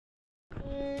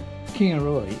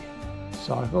Kingaroy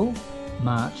cycle,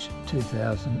 March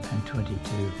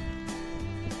 2022.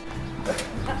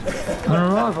 On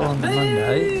arrival on the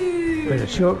Monday, we had a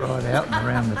short ride out and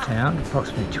around the town,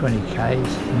 approximately 20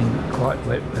 k's in quite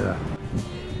wet weather.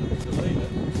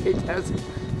 It has.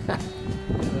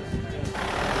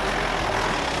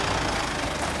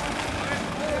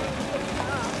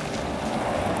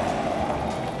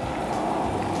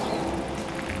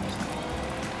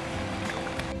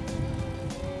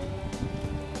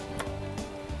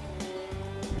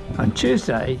 On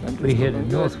Tuesday, we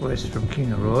headed northwest from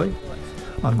Kingaroy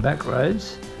on back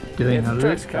roads, doing a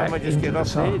loop back into the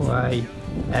cycleway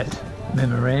at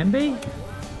Memarambi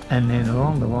and then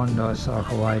along the Wandai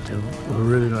cycleway to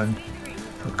Warulan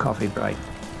for coffee break.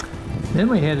 Then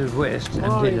we headed west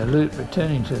and did a loop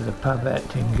returning to the pub at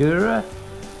Tingura,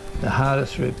 the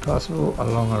hardest route possible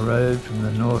along a road from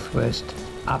the northwest,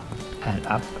 up and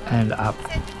up and up.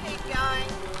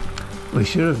 We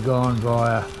should have gone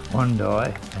via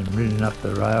Wandai and ridden up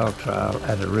the rail trail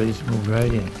at a reasonable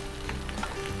gradient.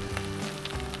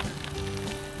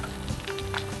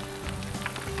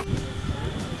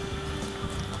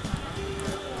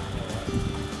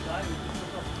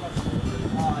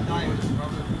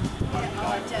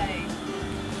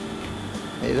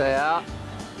 Here they are.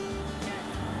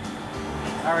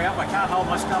 Hurry up, I can't hold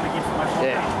my stomach in for much longer.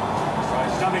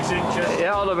 Yeah. Stomach's in just.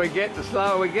 The older we get, the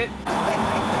slower we get.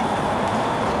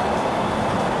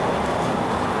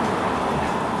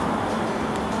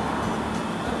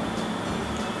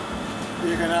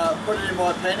 You can put it in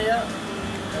my pannier,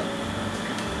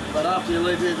 but after you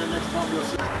leave here the next time you'll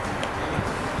see.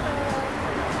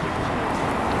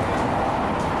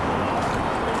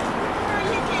 Where are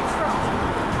you kids from?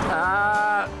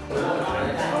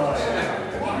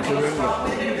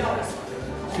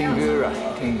 Tingura.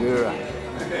 Thank you.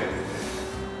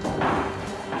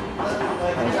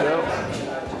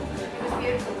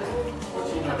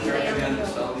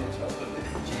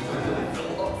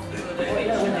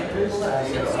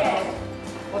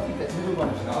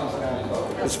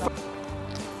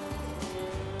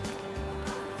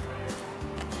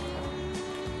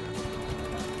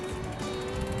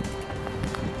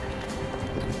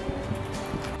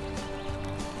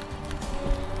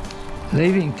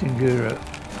 Leaving Tingura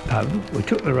pub, we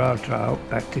took the rail trail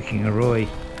back to Kingaroy.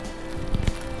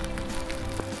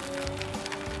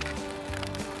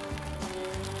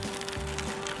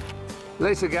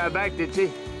 Lisa go back, did she?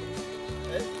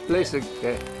 Lisa,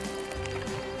 yeah.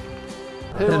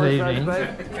 That evening,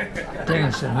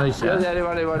 Dennis and Lisa You're the only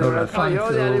one who wanted held a roast beef. Oh,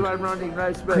 you're the only one fun-filled wanting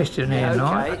roast beef. questionnaire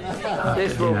night Okay, after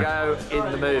this will dinner. go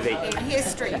in the movie. In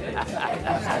history.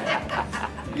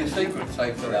 Your secret's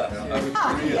safe for that.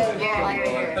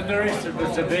 Yeah. And the rest of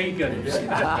us are vegans.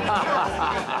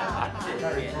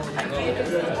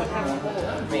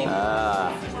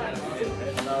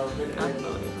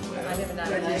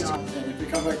 And if you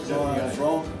come back to my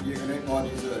from, you can eat my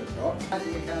dessert,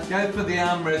 right? Go for the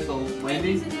arm wrestle,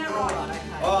 Wendy.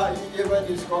 Oh, you went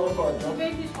disqualified, John.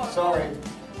 Sorry.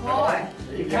 Why?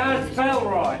 You can't spell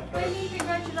right.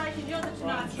 Congratulations, you're the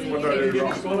tonight. See you later, we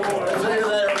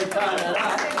can't add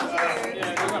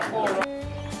up.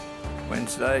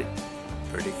 Wednesday,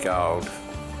 pretty cold.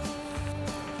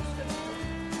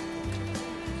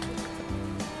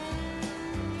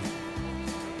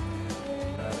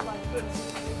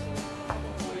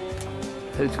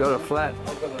 Who's got a flat?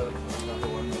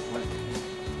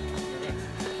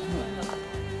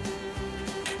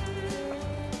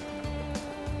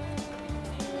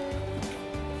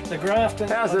 The Grafton.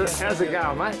 How's it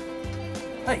going, mate?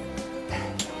 Hey,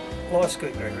 life's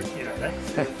good, Gregory. You know that.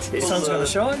 The sun's going to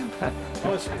shine.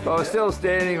 Life's good. Well, we're still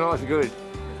standing, life's good.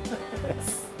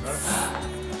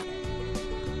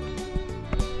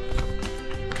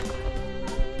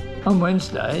 On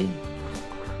Wednesday,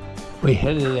 we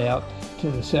headed out to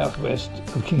the southwest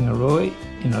of Kingaroy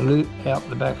in a loop out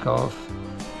the back of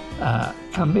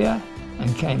Cumbia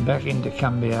and came back into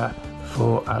Cumbia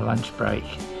for a lunch break.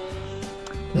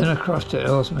 Then across to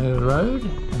Ellesmere Road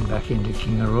and back into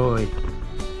Kingaroy.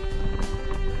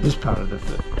 This part of the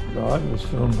ride was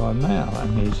filmed by Mal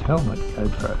and his helmet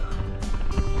GoPro.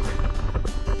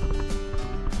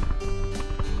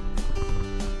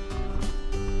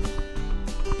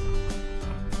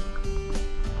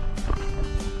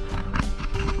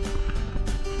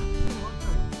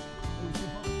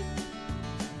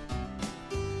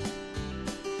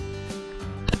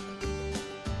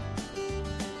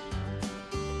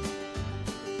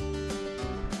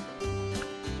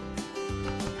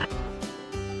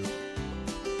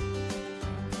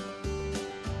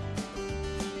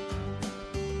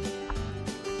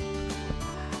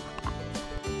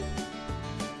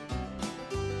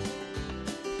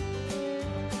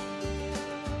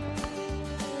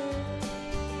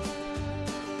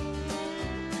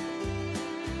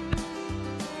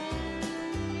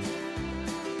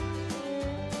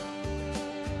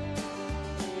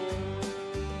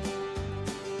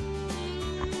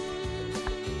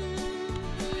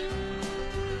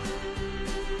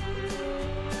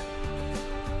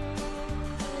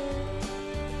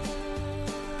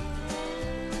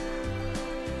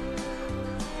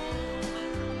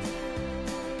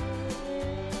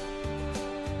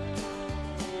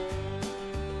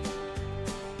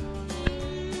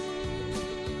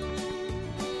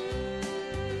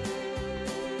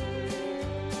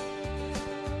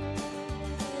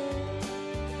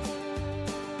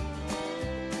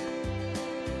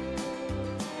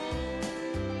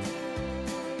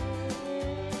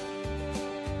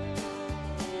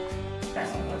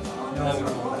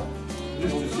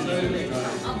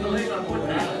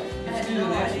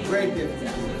 Great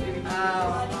difference.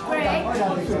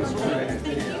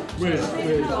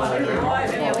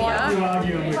 There we are.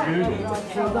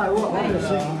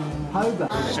 But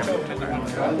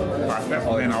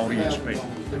then oldies speed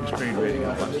reading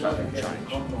and that stuff will change.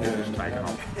 It's taken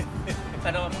off.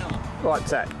 But I'm not.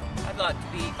 What's that? I'd like to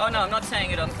be. Oh no, I'm not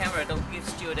saying it on camera. It'll give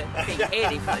Stuart a big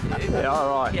head if I do. Yeah,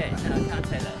 all right. Yeah, no, I can't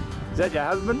say that. Is that your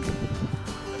husband?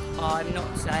 I'm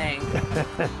not saying.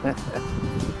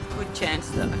 Good chance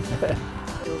though.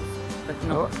 But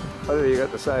not. What have you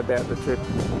got to say about the trip?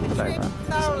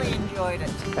 Thoroughly enjoyed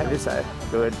it. Have you say?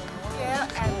 Good. Yeah,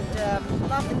 and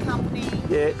love the company.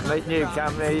 Yeah, meet new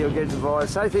company, you'll get invited.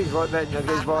 Say things like that and you'll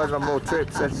get invited on more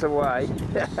trips, that's the way.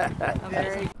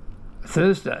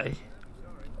 Thursday,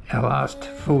 our last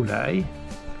full day,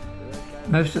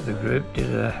 most of the group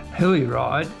did a hilly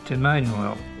ride to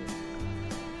Mainwell,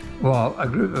 while a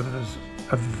group of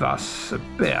us,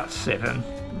 about 7,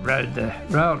 rode the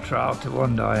rail trail to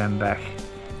Wondai and back.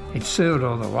 It's sealed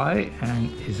all the way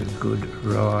and is a good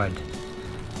ride.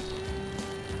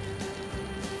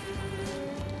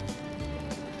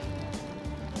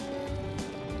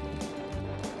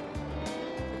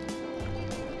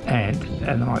 And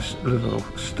a nice little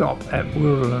stop at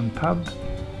Willerland Pub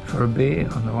for a beer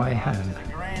on the way home.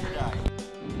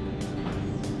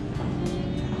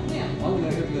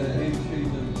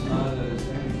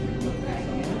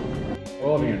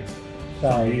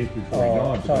 Some years before he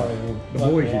died, the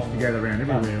boys used to gather around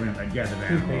everywhere, weren't they? Gather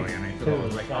down early and he thought, oh,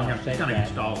 it's going to get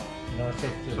stolen. And I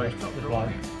said to So he stopped the it bloke,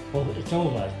 right. well, it's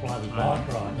all those bloody bike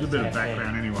rides. There's a bit of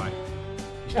background anyway.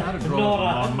 He started driving Not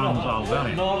on Mum's old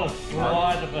valley. Not a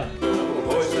slide of it.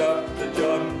 Hoist up the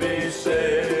John B.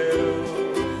 sail,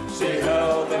 see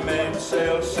how the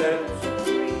mainsail set,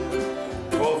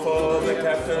 call for the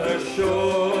captain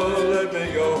ashore.